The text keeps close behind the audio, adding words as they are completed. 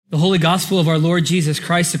The Holy Gospel of our Lord Jesus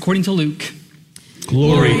Christ according to Luke.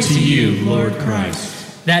 Glory to you, Lord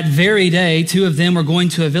Christ. That very day, two of them were going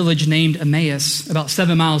to a village named Emmaus, about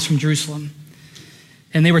 7 miles from Jerusalem.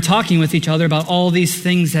 And they were talking with each other about all these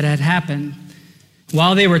things that had happened.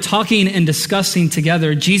 While they were talking and discussing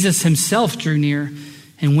together, Jesus himself drew near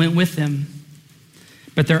and went with them.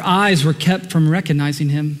 But their eyes were kept from recognizing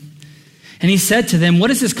him. And he said to them,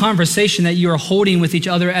 "What is this conversation that you are holding with each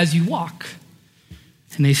other as you walk?"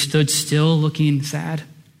 And they stood still, looking sad.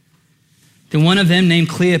 Then one of them, named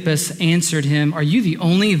Cleopas, answered him, "Are you the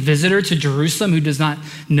only visitor to Jerusalem who does not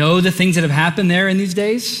know the things that have happened there in these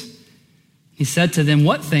days?" He said to them,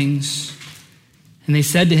 "What things?" And they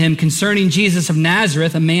said to him, "Concerning Jesus of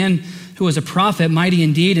Nazareth, a man who was a prophet, mighty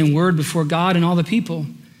in deed and word before God and all the people,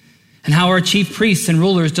 and how our chief priests and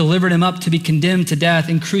rulers delivered him up to be condemned to death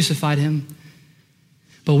and crucified him.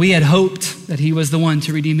 But we had hoped that he was the one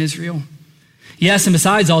to redeem Israel. Yes, and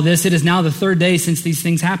besides all this, it is now the third day since these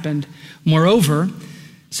things happened. Moreover,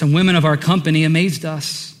 some women of our company amazed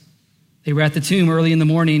us. They were at the tomb early in the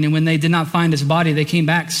morning, and when they did not find his body, they came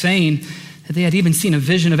back saying that they had even seen a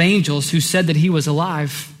vision of angels who said that he was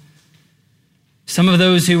alive. Some of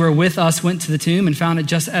those who were with us went to the tomb and found it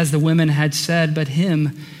just as the women had said, but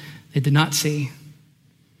him they did not see."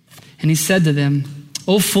 And he said to them,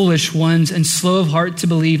 "O foolish ones and slow of heart to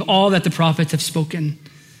believe all that the prophets have spoken.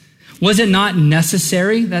 Was it not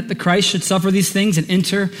necessary that the Christ should suffer these things and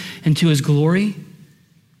enter into his glory?"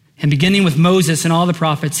 And beginning with Moses and all the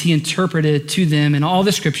prophets, he interpreted to them in all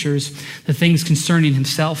the scriptures the things concerning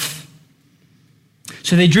himself.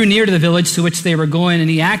 So they drew near to the village to which they were going, and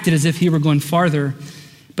he acted as if he were going farther.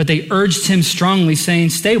 But they urged him strongly, saying,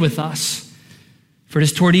 "Stay with us, for it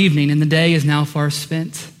is toward evening, and the day is now far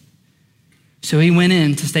spent." So he went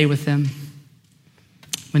in to stay with them.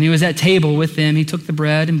 When he was at table with them, he took the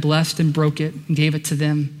bread and blessed and broke it and gave it to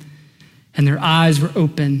them. And their eyes were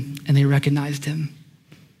open and they recognized him.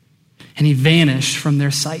 And he vanished from their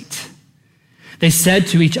sight. They said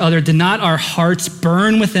to each other, "Did not our hearts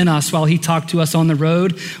burn within us while he talked to us on the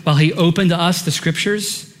road, while he opened to us the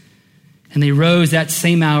scriptures?" And they rose that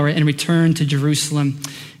same hour and returned to Jerusalem.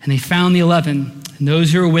 And they found the 11 and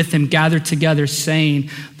those who were with him gathered together, saying,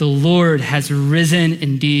 "The Lord has risen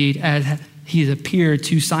indeed, as he has appeared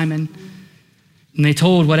to Simon." And they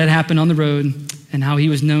told what had happened on the road and how he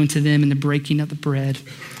was known to them in the breaking of the bread.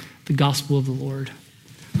 The gospel of the Lord.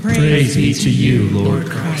 Praise be to you, Lord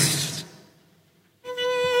Christ.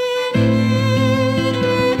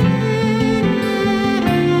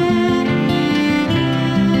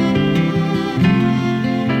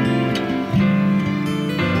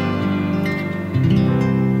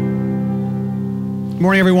 Good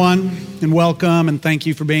morning, everyone, and welcome, and thank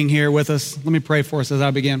you for being here with us. Let me pray for us as I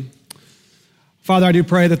begin. Father, I do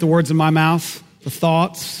pray that the words of my mouth, the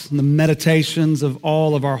thoughts, and the meditations of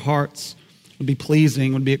all of our hearts would be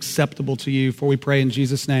pleasing, would be acceptable to you, for we pray in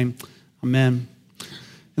Jesus' name. Amen.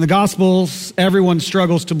 In the Gospels, everyone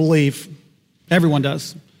struggles to believe. Everyone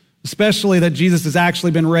does. Especially that Jesus has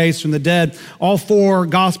actually been raised from the dead. All four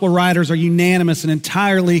gospel writers are unanimous and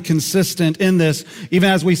entirely consistent in this, even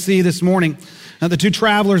as we see this morning. Now, the two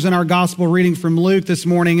travelers in our gospel reading from Luke this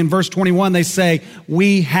morning, in verse 21, they say,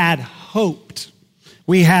 "We had hoped."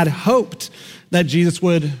 We had hoped that Jesus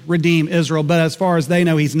would redeem Israel. But as far as they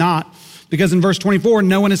know, he's not. Because in verse 24,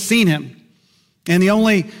 no one has seen him. And the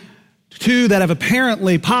only two that have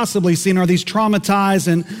apparently, possibly seen are these traumatized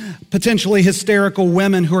and potentially hysterical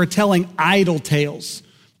women who are telling idle tales.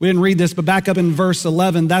 We didn't read this, but back up in verse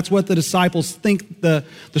 11, that's what the disciples think the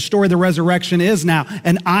story of the resurrection is now,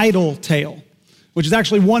 an idle tale, which is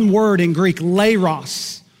actually one word in Greek,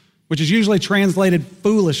 leiros, which is usually translated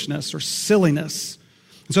foolishness or silliness.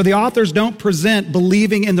 And so the authors don't present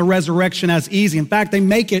believing in the resurrection as easy. In fact, they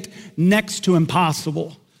make it next to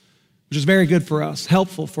impossible, which is very good for us,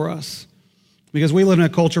 helpful for us, because we live in a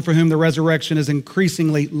culture for whom the resurrection is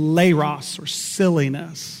increasingly leiros or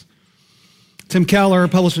silliness. Tim Keller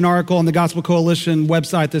published an article on the Gospel Coalition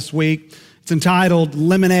website this week. It's entitled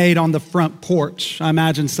 "Lemonade on the Front Porch." I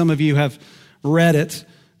imagine some of you have read it.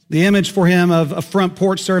 The image for him of a front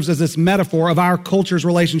porch serves as this metaphor of our culture's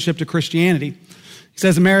relationship to Christianity. He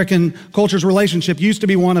says American culture's relationship used to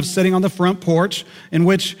be one of sitting on the front porch, in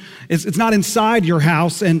which it's not inside your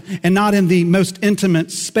house and not in the most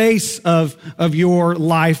intimate space of your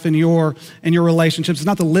life and your relationships. It's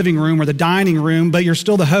not the living room or the dining room, but you're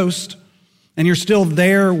still the host and you're still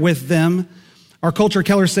there with them. Our culture,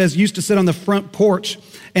 Keller says, used to sit on the front porch,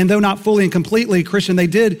 and though not fully and completely Christian, they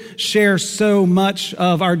did share so much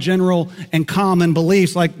of our general and common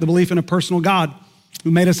beliefs, like the belief in a personal God,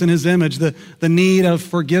 who made us in his image, the need of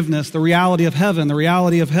forgiveness, the reality of heaven, the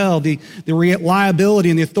reality of hell, the reliability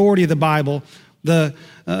and the authority of the Bible,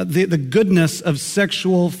 the goodness of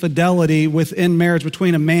sexual fidelity within marriage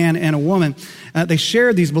between a man and a woman. They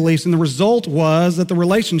shared these beliefs, and the result was that the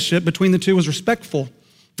relationship between the two was respectful.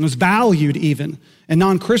 It was valued even. And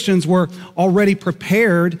non-Christians were already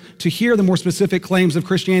prepared to hear the more specific claims of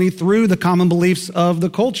Christianity through the common beliefs of the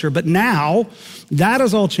culture. But now, that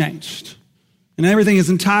has all changed. And everything is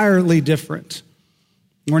entirely different.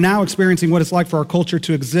 We're now experiencing what it's like for our culture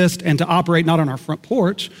to exist and to operate not on our front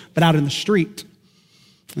porch, but out in the street.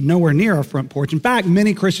 And nowhere near our front porch. In fact,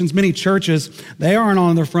 many Christians, many churches, they aren't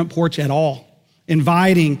on their front porch at all,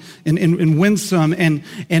 inviting in winsome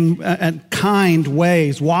and kind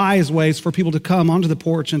ways, wise ways for people to come onto the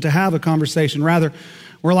porch and to have a conversation. Rather,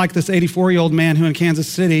 we're like this 84-year-old man who in Kansas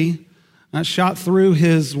City shot through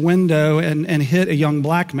his window and hit a young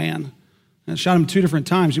black man. And shot him 2 different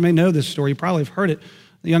times. You may know this story. You probably have heard it.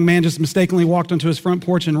 The young man just mistakenly walked onto his front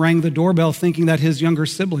porch and rang the doorbell thinking that his younger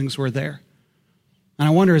siblings were there. And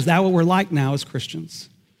I wonder, is that what we're like now as Christians?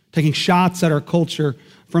 Taking shots at our culture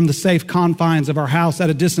from the safe confines of our house at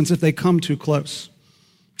a distance if they come too close?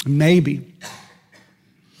 Maybe.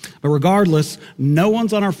 But regardless, no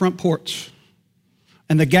one's on our front porch.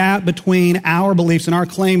 And the gap between our beliefs and our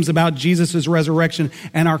claims about Jesus' resurrection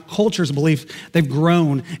and our culture's belief, they've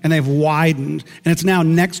grown and they've widened. And it's now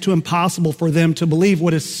next to impossible for them to believe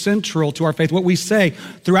what is central to our faith, what we say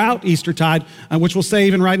throughout Eastertide, which we'll say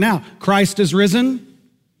even right now. Christ is risen.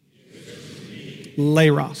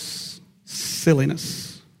 Leiros.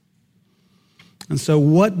 Silliness. And so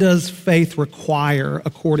what does faith require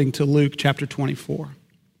according to Luke chapter 24?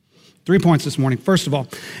 3 points this morning. First of all,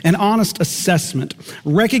 an honest assessment.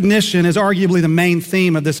 Recognition is arguably the main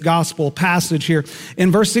theme of this gospel passage here.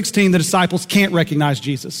 In verse 16, the disciples can't recognize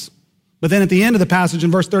Jesus. But then at the end of the passage in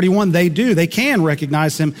verse 31, they do. They can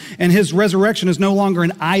recognize him. And his resurrection is no longer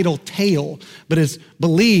an idle tale, but is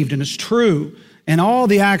believed and is true. And all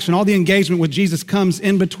the action, all the engagement with Jesus comes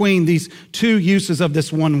in between these two uses of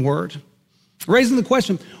this one word. Raising the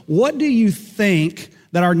question, what do you think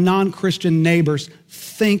that our non-Christian neighbors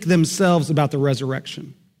think themselves about the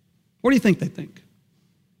resurrection? What do you think they think?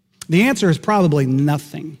 The answer is probably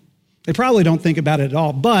nothing. They probably don't think about it at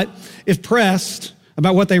all. But if pressed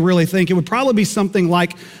about what they really think, it would probably be something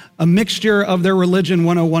like a mixture of their Religion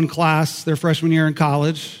 101 class, their freshman year in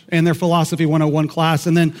college, and their Philosophy 101 class,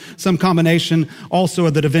 and then some combination also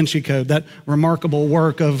of the Da Vinci Code, that remarkable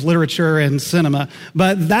work of literature and cinema.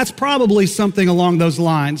 But that's probably something along those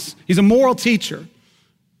lines. He's a moral teacher,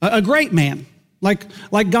 a great man, like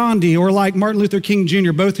Gandhi or like Martin Luther King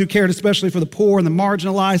Jr., both who cared especially for the poor and the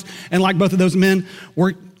marginalized, and like both of those men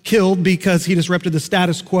were killed because he disrupted the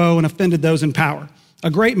status quo and offended those in power.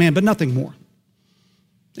 A great man, but nothing more.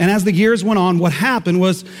 And as the years went on, what happened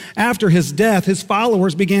was after his death, his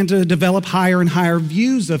followers began to develop higher and higher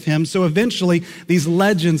views of him. So eventually, these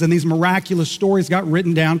legends and these miraculous stories got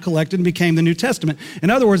written down, collected, and became the New Testament. In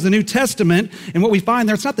other words, the New Testament, and what we find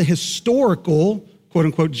there, it's not the historical, quote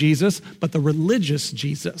unquote, Jesus, but the religious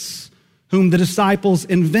Jesus, whom the disciples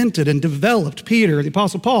invented and developed. Peter, the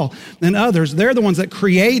Apostle Paul, and others, they're the ones that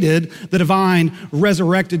created the divine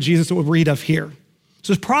resurrected Jesus that we'll read of here.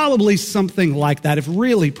 So it's probably something like that, if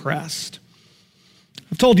really pressed.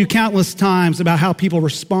 I've told you countless times about how people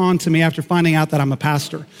respond to me after finding out that I'm a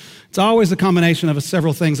pastor. It's always a combination of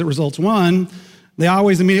several things that results. One, they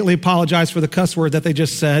always immediately apologize for the cuss word that they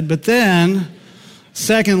just said. But then,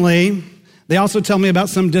 secondly, they also tell me about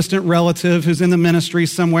some distant relative who's in the ministry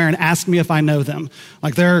somewhere and ask me if I know them.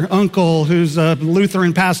 Like their uncle who's a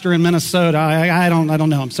Lutheran pastor in Minnesota. I don't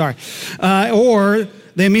know, I'm sorry. Or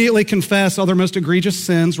they immediately confess all their most egregious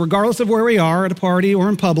sins, regardless of where we are, at a party or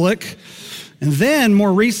in public. And then,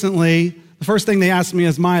 more recently, the first thing they ask me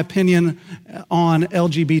is my opinion on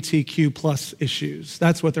LGBTQ plus issues.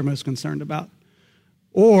 That's what they're most concerned about.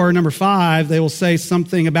 Or, number 5, they will say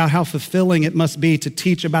something about how fulfilling it must be to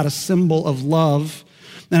teach about a symbol of love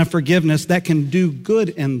and of forgiveness that can do good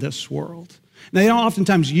in this world. Now, they don't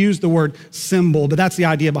oftentimes use the word symbol, but that's the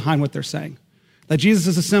idea behind what they're saying. That Jesus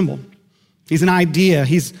is a symbol. He's an idea.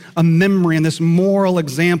 He's a memory and this moral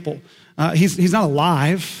example. He's not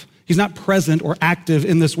alive. He's not present or active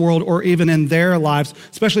in this world or even in their lives,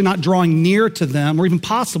 especially not drawing near to them or even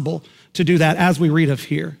possible to do that as we read of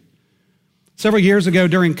here. Several years ago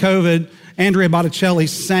during COVID, Andrea Botticelli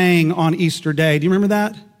sang on Easter Day. Do you remember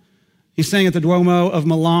that? He sang at the Duomo of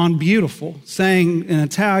Milan, beautiful, sang in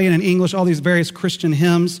Italian and English, all these various Christian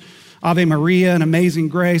hymns, Ave Maria and Amazing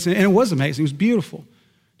Grace, and it was amazing. It was beautiful.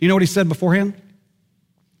 Do you know what he said beforehand?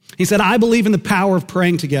 He said, I believe in the power of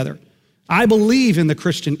praying together. I believe in the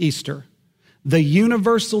Christian Easter, the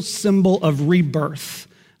universal symbol of rebirth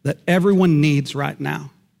that everyone needs right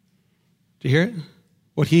now. Do you hear it?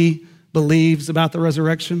 What he believes about the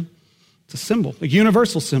resurrection? It's a symbol, a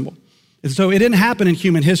universal symbol. And so it didn't happen in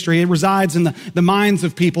human history. It resides in the minds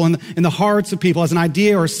of people, in the hearts of people as an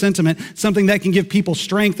idea or a sentiment, something that can give people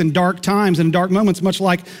strength in dark times and dark moments, much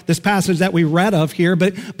like this passage that we read of here,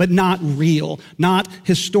 but not real, not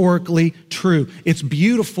historically true. It's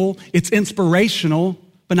beautiful, it's inspirational,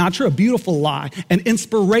 but not true. A beautiful lie, an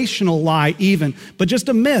inspirational lie even, but just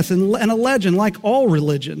a myth and a legend like all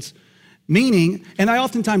religions. Meaning, and I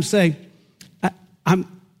oftentimes say,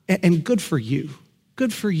 and good for you.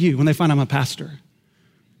 Good for you when they find I'm a pastor.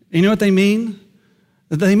 You know what they mean?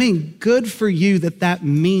 They mean good for you that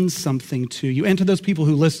means something to you and to those people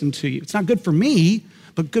who listen to you. It's not good for me,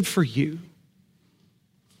 but good for you.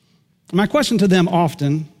 My question to them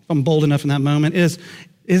often, if I'm bold enough in that moment, is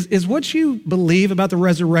what you believe about the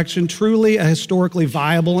resurrection truly a historically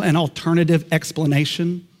viable and alternative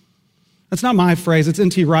explanation? That's not my phrase. It's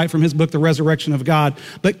N.T. Wright from his book, The Resurrection of God.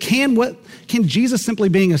 But can Jesus simply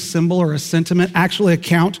being a symbol or a sentiment actually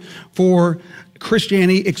account for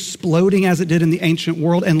Christianity exploding as it did in the ancient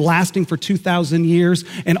world and lasting for 2,000 years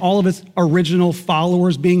and all of its original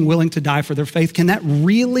followers being willing to die for their faith? Can that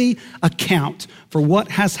really account for what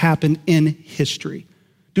has happened in history?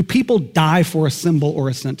 Do people die for a symbol or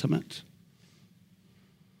a sentiment?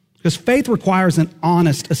 Because faith requires an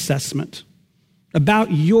honest assessment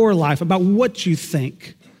about your life, about what you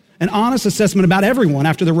think. An honest assessment about everyone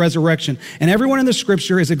after the resurrection. And everyone in the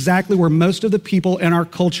scripture is exactly where most of the people in our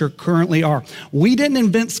culture currently are. We didn't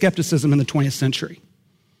invent skepticism in the 20th century.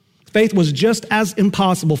 Faith was just as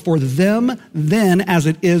impossible for them then as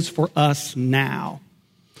it is for us now.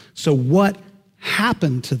 So what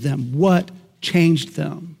happened to them? What changed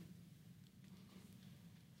them?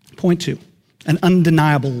 Point 2, an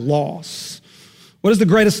undeniable loss. What is the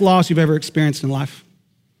greatest loss you've ever experienced in life?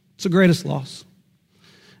 It's the greatest loss.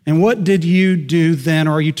 And what did you do then,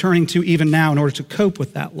 or are you turning to even now in order to cope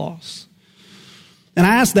with that loss? And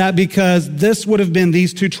I ask that because this would have been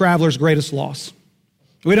these two travelers' greatest loss.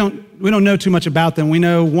 We don't know too much about them. We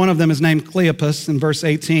know one of them is named Cleopas in verse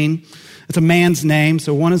 18. It's a man's name,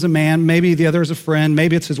 so one is a man. Maybe the other is a friend.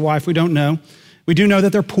 Maybe it's his wife. We don't know. We do know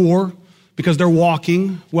that they're poor because they're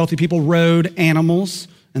walking. Wealthy people rode animals.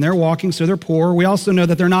 And they're walking, so they're poor. We also know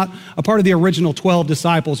that they're not a part of the original 12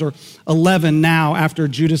 disciples, or 11 now after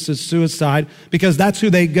Judas's suicide, because that's who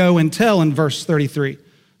they go and tell in verse 33.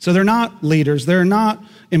 So they're not leaders. They're not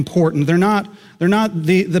important. They're not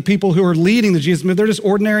the people who are leading the Jesus movement. They're just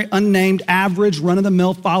ordinary, unnamed, average,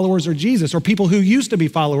 run-of-the-mill followers of Jesus, or people who used to be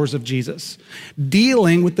followers of Jesus,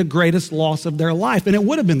 dealing with the greatest loss of their life. And it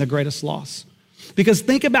would have been the greatest loss, because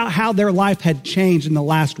think about how their life had changed in the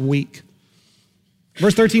last week.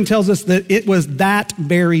 Verse 13 tells us that it was that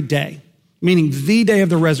very day, meaning the day of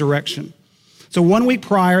the resurrection. So 1 week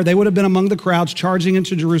prior, they would have been among the crowds charging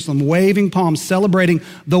into Jerusalem, waving palms, celebrating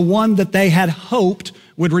the one that they had hoped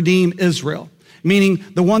would redeem Israel, meaning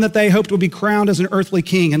the one that they hoped would be crowned as an earthly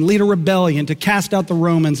king and lead a rebellion to cast out the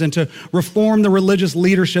Romans and to reform the religious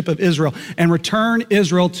leadership of Israel and return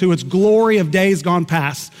Israel to its glory of days gone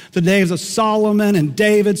past, the days of Solomon and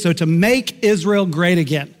David, so to make Israel great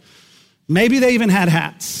again. Maybe they even had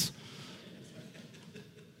hats.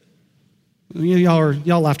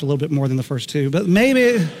 Y'all laughed a little bit more than the first two, but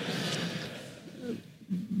maybe.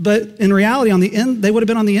 But in reality, they would have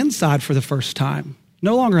been on the inside for the first time.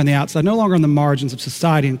 No longer on the outside, no longer on the margins of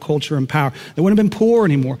society and culture and power. They wouldn't have been poor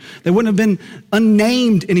anymore. They wouldn't have been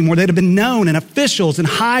unnamed anymore. They'd have been known and officials and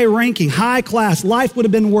high ranking, high class. Life would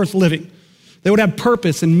have been worth living. They would have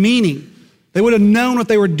purpose and meaning. They would have known what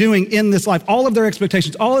they were doing in this life. All of their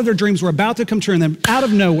expectations, all of their dreams were about to come true, and then out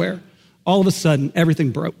of nowhere, all of a sudden,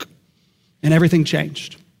 everything broke and everything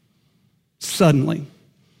changed. Suddenly,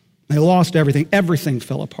 they lost everything. Everything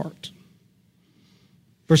fell apart.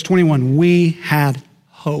 Verse 21, we had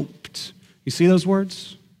hoped. You see those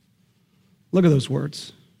words? Look at those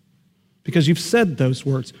words. Because you've said those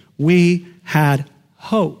words. We had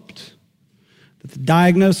hoped that the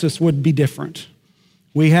diagnosis would be different.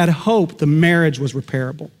 We had hoped the marriage was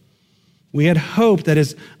repairable. We had hoped that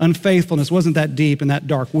his unfaithfulness wasn't that deep and that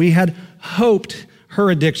dark. We had hoped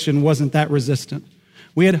her addiction wasn't that resistant.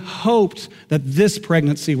 We had hoped that this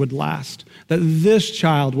pregnancy would last, that this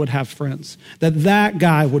child would have friends, that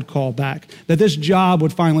guy would call back, that this job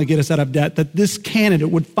would finally get us out of debt, that this candidate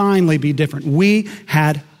would finally be different. We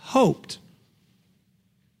had hoped.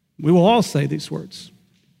 We will all say these words.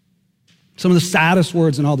 Some of the saddest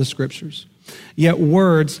words in all the scriptures. Yet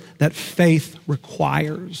words that faith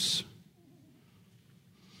requires.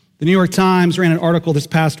 The New York Times ran an article this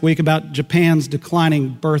past week about Japan's declining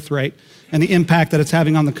birth rate and the impact that it's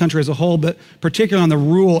having on the country as a whole, but particularly on the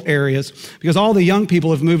rural areas, because all the young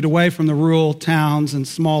people have moved away from the rural towns and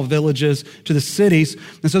small villages to the cities.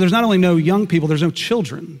 And so there's not only no young people, there's no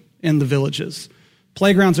children in the villages.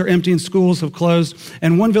 Playgrounds are empty and schools have closed.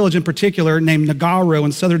 And one village in particular named Nagaro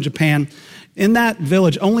in southern Japan, in that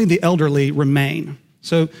village, only the elderly remain.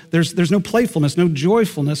 So there's no playfulness, no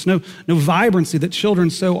joyfulness, no vibrancy that children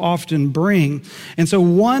so often bring. And so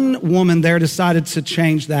one woman there decided to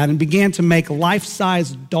change that and began to make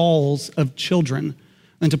life-size dolls of children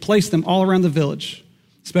and to place them all around the village,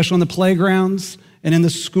 especially on the playgrounds and in the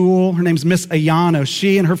school. Her name's Miss Ayano.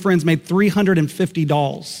 She and her friends made 350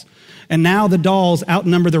 dolls. And now the dolls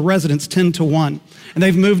outnumber the residents 10-1. And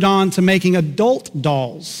they've moved on to making adult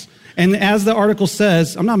dolls. And as the article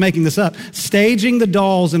says, I'm not making this up, staging the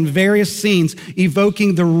dolls in various scenes,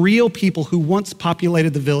 evoking the real people who once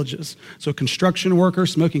populated the villages. So a construction worker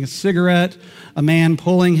smoking a cigarette, a man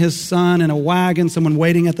pulling his son in a wagon, someone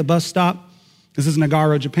waiting at the bus stop. This is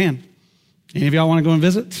Nagaro, Japan. Any of y'all want to go and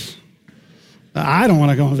visit? I don't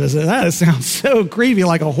want to go and visit. That sounds so creepy,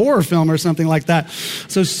 like a horror film or something like that.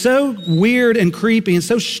 So weird and creepy and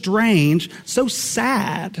so strange, so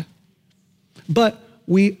sad. But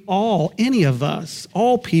we all, any of us,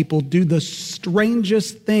 all people do the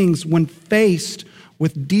strangest things when faced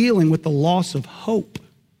with dealing with the loss of hope.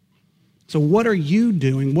 So what are you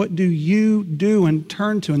doing? What do you do and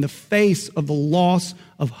turn to in the face of the loss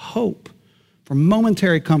of hope? For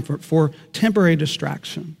momentary comfort, for temporary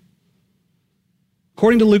distraction.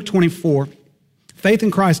 According to Luke 24, faith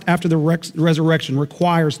in Christ after the resurrection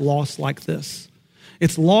requires loss like this.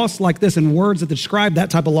 It's loss like this and words that describe that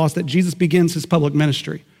type of loss that Jesus begins his public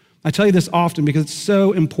ministry. I tell you this often because it's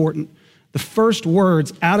so important. The first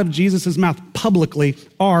words out of Jesus' mouth publicly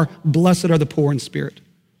are, "Blessed are the poor in spirit."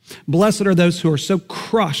 Blessed are those who are so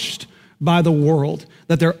crushed by the world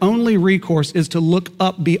that their only recourse is to look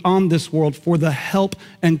up beyond this world for the help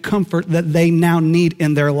and comfort that they now need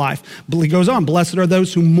in their life. But he goes on, "Blessed are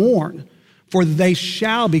those who mourn, for they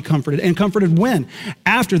shall be comforted." And comforted when?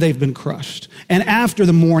 After they've been crushed, and after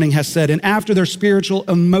the mourning has set in, after their spiritual,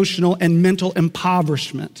 emotional, and mental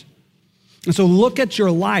impoverishment. And so look at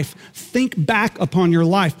your life. Think back upon your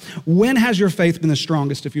life. When has your faith been the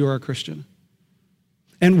strongest if you are a Christian?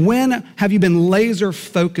 And when have you been laser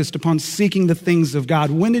focused upon seeking the things of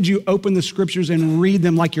God? When did you open the scriptures and read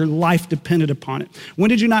them like your life depended upon it? When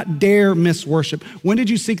did you not dare miss worship? When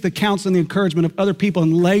did you seek the counsel and the encouragement of other people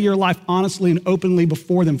and lay your life honestly and openly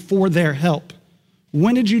before them for their help?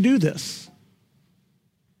 When did you do this?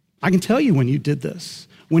 I can tell you when you did this.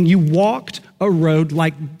 When you walked a road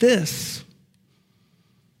like this.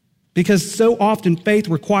 Because so often faith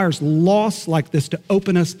requires loss like this to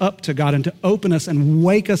open us up to God and to open us and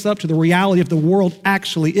wake us up to the reality of the world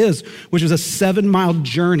actually is, which is a 7-mile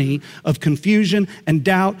journey of confusion and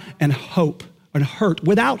doubt and hope and hurt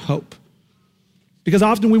without hope. Because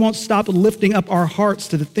often we won't stop lifting up our hearts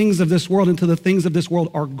to the things of this world until the things of this world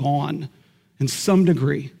are gone in some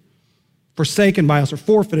degree, forsaken by us or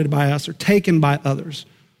forfeited by us or taken by others.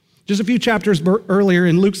 Just a few chapters earlier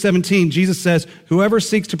in Luke 17, Jesus says, "Whoever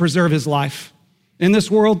seeks to preserve his life in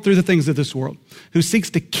this world through the things of this world, who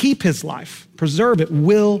seeks to keep his life, preserve it,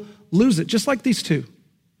 will lose it," just like these two.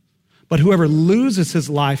 "But whoever loses his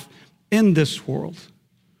life in this world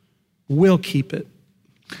will keep it."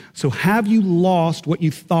 So have you lost what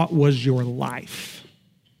you thought was your life?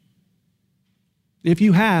 If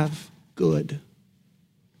you have, good.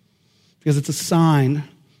 Because it's a sign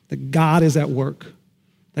that God is at work,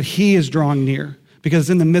 that he is drawing near, because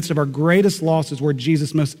in the midst of our greatest losses where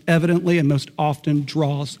Jesus most evidently and most often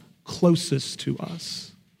draws closest to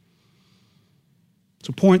us.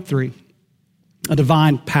 So point 3, a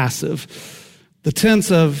divine passive. The tense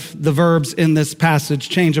of the verbs in this passage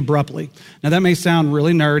change abruptly. Now that may sound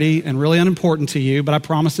really nerdy and really unimportant to you, but I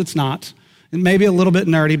promise it's not. It may be a little bit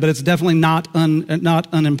nerdy, but it's definitely not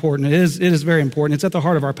unimportant. It is very important. It's at the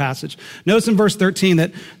heart of our passage. Notice in verse 13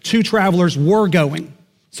 that 2 travelers were going.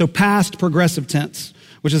 So past progressive tense,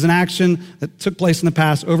 which is an action that took place in the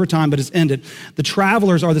past over time but is ended. The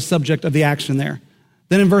travelers are the subject of the action there.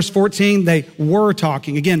 Then in verse 14, they were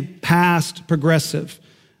talking. Again, past progressive.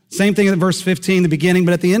 Same thing in verse 15, the beginning,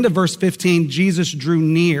 but at the end of verse 15, Jesus drew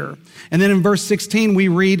near. And then in verse 16, we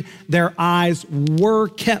read, their eyes were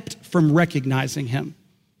kept from recognizing him.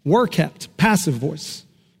 Were kept, passive voice,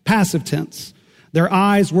 passive tense. Their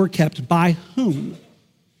eyes were kept by whom?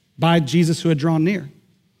 By Jesus who had drawn near.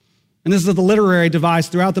 And this is the literary device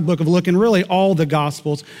throughout the book of Luke and really all the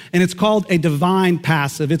Gospels. And it's called a divine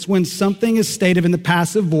passive. It's when something is stated in the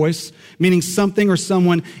passive voice, meaning something or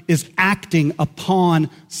someone is acting upon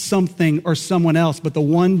something or someone else, but the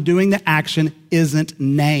one doing the action isn't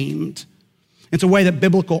named. It's a way that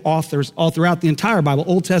biblical authors all throughout the entire Bible,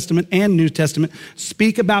 Old Testament and New Testament,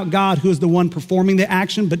 speak about God who is the one performing the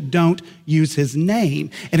action, but don't use his name.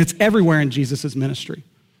 And it's everywhere in Jesus' ministry.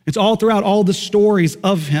 It's all throughout all the stories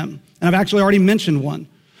of him. And I've actually already mentioned one.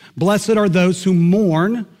 Blessed are those who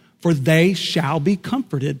mourn, for they shall be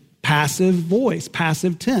comforted. Passive voice,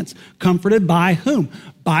 passive tense. Comforted by whom?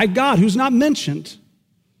 By God, who's not mentioned.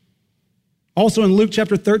 Also in Luke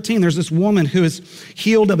chapter 13, there's this woman who is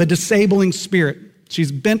healed of a disabling spirit.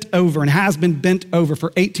 She's bent over and has been bent over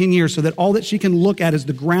for 18 years so that all that she can look at is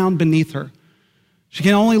the ground beneath her. She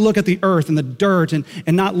can only look at the earth and the dirt and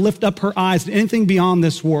not lift up her eyes to anything beyond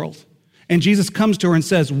this world. And Jesus comes to her and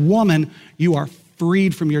says, woman, you are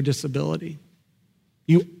freed from your disability.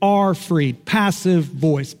 You are freed. Passive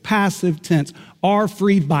voice, passive tense. Are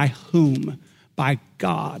freed by whom? By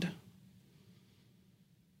God.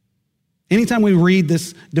 Anytime we read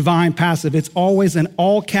this divine passive, it's always an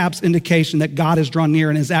all caps indication that God has drawn near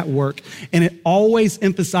and is at work. And it always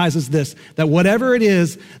emphasizes this, that whatever it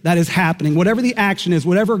is that is happening, whatever the action is,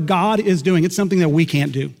 whatever God is doing, it's something that we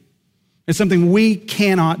can't do. It's something we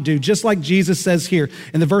cannot do. Just like Jesus says here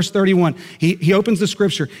in the verse 31, he opens the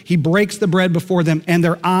scripture, he breaks the bread before them, and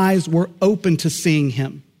their eyes were open to seeing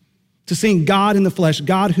him, to seeing God in the flesh,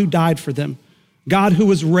 God who died for them, God who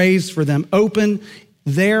was raised for them. Open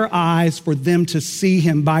their eyes for them to see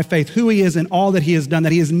him by faith, who he is and all that he has done,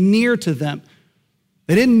 that he is near to them.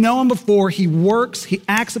 They didn't know him before. He works, he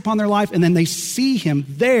acts upon their life, and then they see him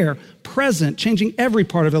there, present, changing every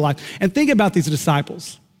part of their life. And think about these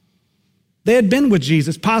disciples. They had been with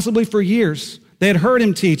Jesus possibly for years. They had heard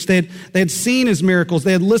him teach. They had seen his miracles.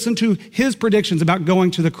 They had listened to his predictions about going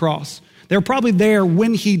to the cross. They were probably there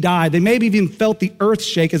when he died. They maybe even felt the earth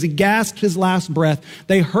shake as he gasped his last breath.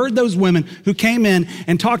 They heard those women who came in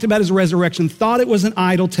and talked about his resurrection, thought it was an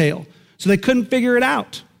idle tale. So they couldn't figure it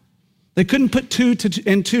out. They couldn't put two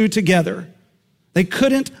and two together. They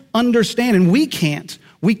couldn't understand, and we can't.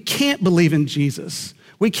 We can't believe in Jesus.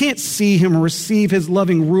 We can't see him or receive his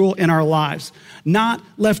loving rule in our lives, not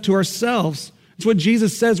left to ourselves. It's what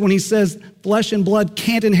Jesus says when he says flesh and blood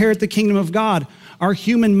can't inherit the kingdom of God. Our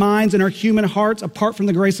human minds and our human hearts, apart from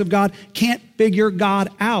the grace of God, can't figure God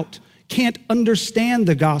out, can't understand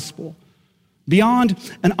the gospel. Beyond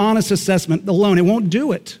an honest assessment alone, it won't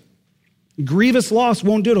do it. Grievous loss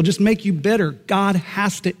won't do it. It'll just make you bitter. God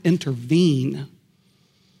has to intervene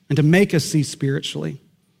and to make us see spiritually.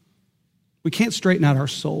 We can't straighten out our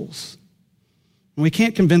souls. And we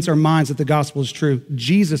can't convince our minds that the gospel is true.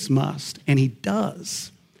 Jesus must, and he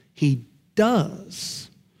does. He does.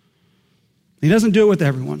 He doesn't do it with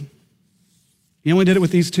everyone. He only did it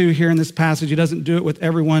with these two here in this passage. He doesn't do it with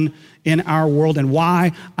everyone in our world. And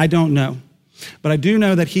why, I don't know. But I do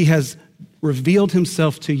know that he has revealed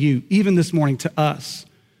himself to you, even this morning, to us.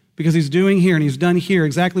 Because he's doing here, and he's done here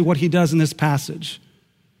exactly what he does in this passage.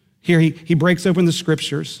 Here he breaks open the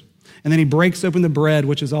scriptures. And then he breaks open the bread,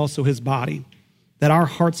 which is also his body, that our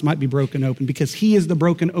hearts might be broken open, because he is the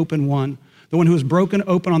broken open one, the one who was broken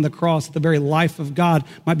open on the cross, that the very life of God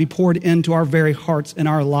might be poured into our very hearts and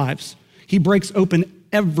our lives. He breaks open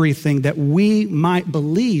everything that we might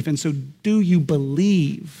believe. And so do you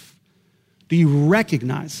believe? Do you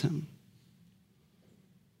recognize him?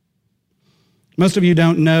 Most of you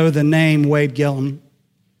don't know the name Wade Gillum.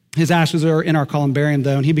 His ashes are in our columbarium,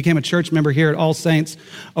 though, and he became a church member here at All Saints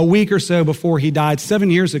a week or so before he died,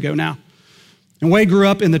 7 years ago now. And Wade grew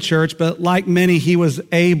up in the church, but like many, he was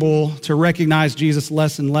able to recognize Jesus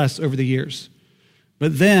less and less over the years.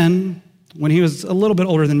 But then, when he was a little bit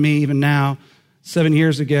older than me, even now, 7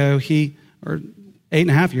 years ago, or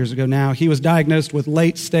 8.5 years ago now, he was diagnosed with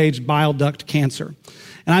late-stage bile duct cancer.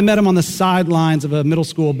 And I met him on the sidelines of a middle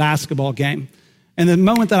school basketball game. And the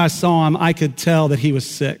moment that I saw him, I could tell that he was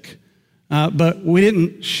sick. But we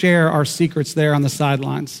didn't share our secrets there on the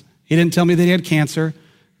sidelines. He didn't tell me that he had cancer.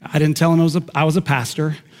 I didn't tell him I was a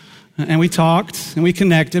pastor. And we talked and we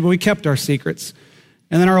connected, but we kept our secrets.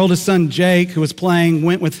 And then our oldest son, Jake, who was playing,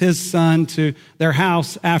 went with his son to their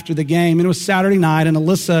house after the game. And it was Saturday night, and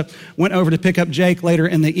Alyssa went over to pick up Jake later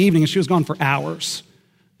in the evening, and she was gone for hours.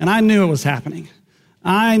 And I knew it was happening.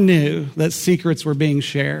 I knew that secrets were being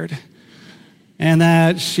shared. And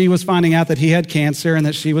that she was finding out that he had cancer, and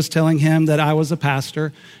that she was telling him that I was a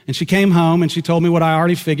pastor. And she came home and she told me what I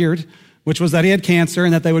already figured, which was that he had cancer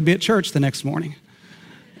and that they would be at church the next morning.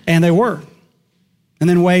 And they were. And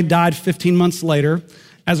then Wade died 15 months later.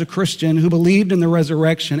 as a Christian who believed in the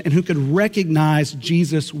resurrection and who could recognize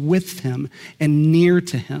Jesus with him and near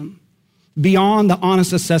to him, beyond the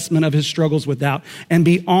honest assessment of his struggles with doubt and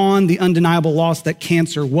beyond the undeniable loss that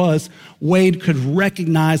cancer was, Wade could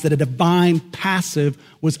recognize that a divine passive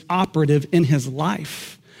was operative in his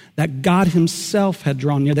life, that God himself had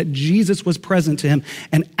drawn near, that Jesus was present to him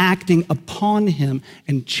and acting upon him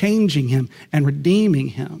and changing him and redeeming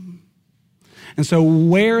him. And so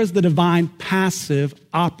where is the divine passive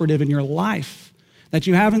operative in your life that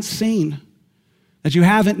you haven't seen, that you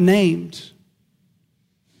haven't named?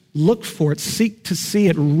 Look for it, seek to see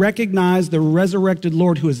it, recognize the resurrected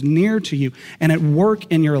Lord who is near to you and at work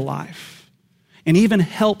in your life, and even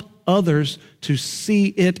help others to see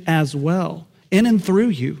it as well, in and through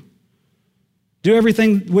you. Do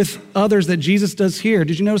everything with others that Jesus does here.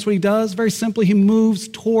 Did you notice what he does? Very simply, he moves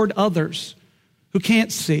toward others who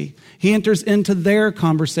can't see. He enters into their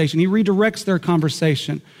conversation. He redirects their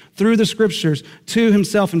conversation through the scriptures to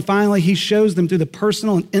himself. And finally, he shows them through the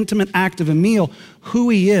personal and intimate act of a meal who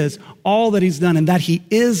he is, all that he's done, and that he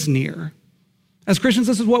is near. As Christians,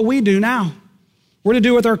 this is what we do now. We're to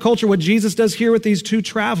do with our culture what Jesus does here with these two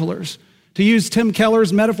travelers. To use Tim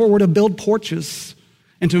Keller's metaphor, we're to build porches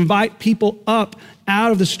and to invite people up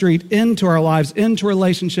out of the street into our lives, into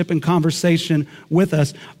relationship and conversation with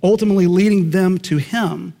us, ultimately leading them to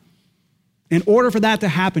him. In order for that to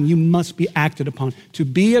happen, you must be acted upon. To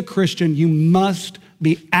be a Christian, you must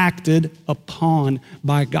be acted upon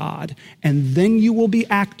by God, and then you will be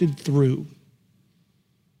acted through.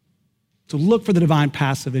 So look for the divine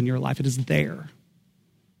passive in your life. It is there.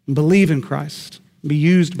 And believe in Christ. Be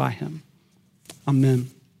used by him.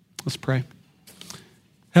 Amen. Let's pray.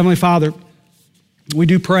 Heavenly Father, we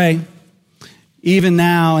do pray, even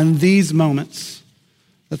now in these moments,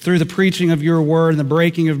 that through the preaching of your word and the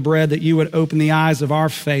breaking of bread, that you would open the eyes of our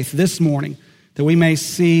faith this morning, that we may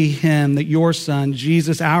see him, that your Son,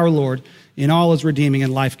 Jesus our Lord, in all his redeeming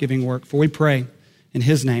and life-giving work. For we pray in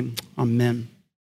his name, amen.